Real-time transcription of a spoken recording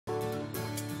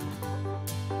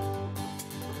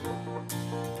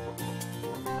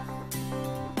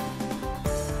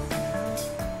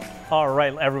All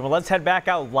right, everyone, let's head back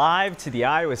out live to the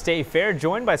Iowa State Fair,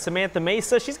 joined by Samantha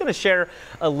Mesa. She's going to share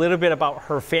a little bit about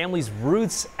her family's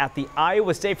roots at the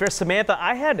Iowa State Fair. Samantha,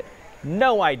 I had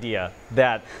no idea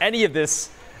that any of this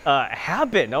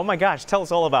happened. Oh my gosh, tell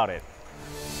us all about it.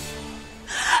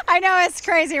 I know, it's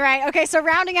crazy, right? Okay, so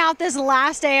rounding out this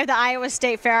last day of the Iowa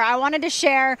State Fair, I wanted to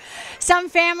share some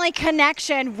family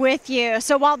connection with you.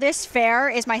 So while this fair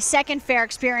is my second fair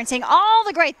experiencing all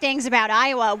the great things about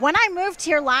Iowa, when I moved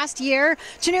here last year,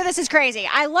 Janu, this is crazy.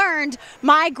 I learned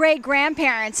my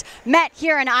great-grandparents met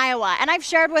here in Iowa, and I've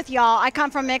shared with y'all, I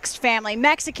come from a mixed family,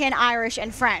 Mexican, Irish,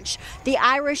 and French. The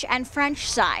Irish and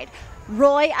French side.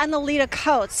 Roy and Lolita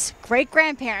Coates,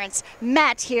 great-grandparents,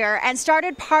 met here and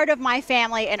started part of my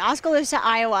family in Oskaloosa,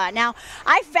 Iowa. Now,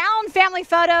 I found family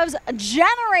photos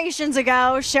generations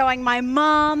ago showing my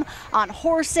mom on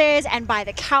horses and by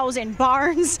the cows in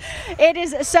barns. It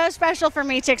is so special for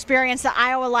me to experience the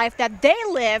Iowa life that they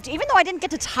lived, even though I didn't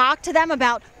get to talk to them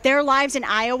about their lives in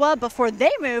Iowa before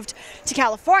they moved to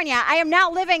California. I am now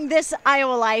living this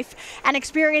Iowa life and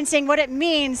experiencing what it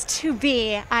means to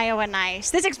be Iowa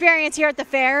nice. This experience here at the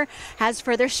fair has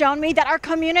further shown me that our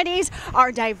communities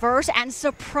are diverse and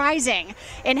surprising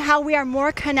in how we are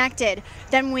more connected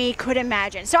than we could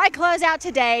imagine. So I close out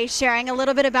today sharing a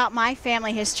little bit about my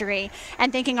family history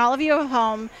and thanking all of you at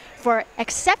home for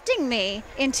accepting me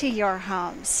into your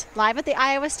homes. Live at the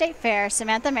Iowa State Fair,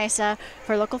 Samantha Mesa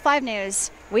for Local 5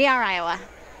 News. We are Iowa.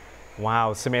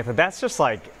 Wow, Samantha, that's just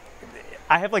like,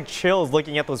 I have like chills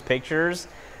looking at those pictures,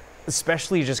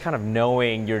 especially just kind of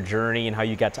knowing your journey and how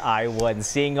you got to Iowa and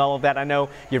seeing all of that. I know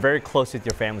you're very close with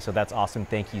your family, so that's awesome.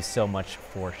 Thank you so much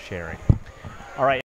for sharing. All right.